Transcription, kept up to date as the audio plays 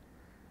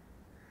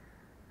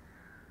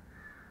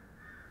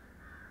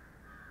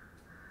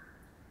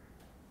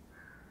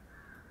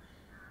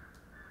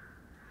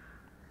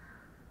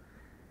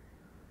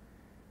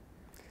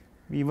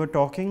We were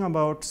talking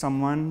about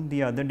someone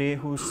the other day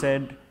who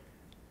said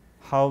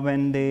how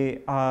when they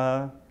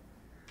are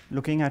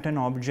looking at an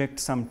object,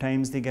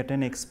 sometimes they get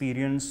an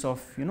experience of,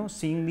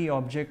 seeing the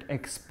object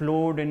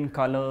explode in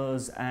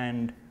colors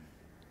and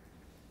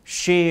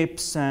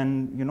shapes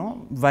and,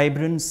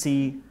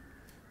 vibrancy.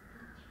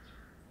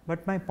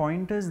 But my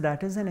point is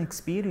that is an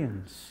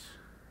experience.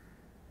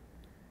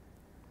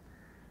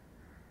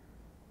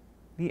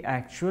 The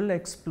actual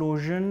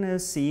explosion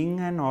is seeing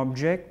an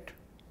object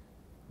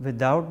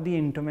without the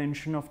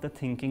intervention of the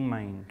thinking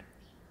mind.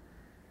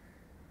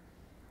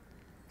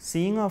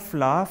 Seeing a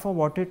flower for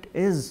what it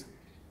is,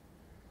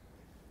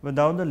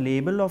 without the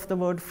label of the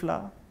word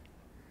flower,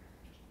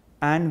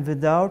 and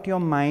without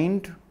your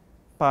mind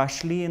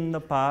partially in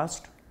the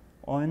past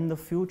or in the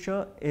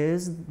future,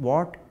 is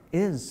what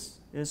is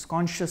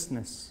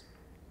consciousness.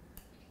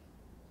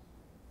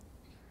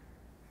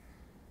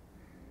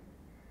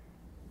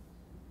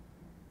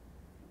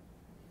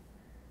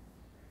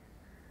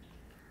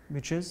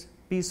 Which is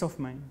peace of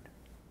mind.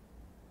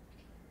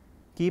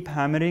 Keep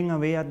hammering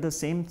away at the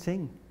same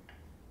thing.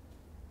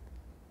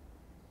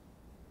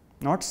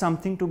 Not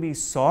something to be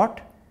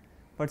sought,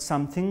 but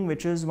something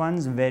which is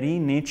one's very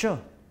nature.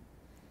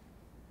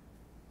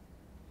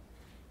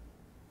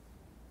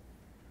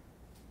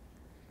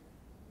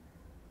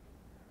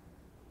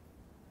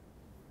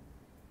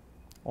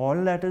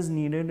 All that is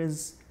needed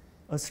is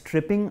a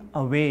stripping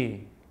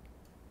away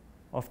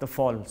of the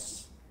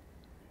false.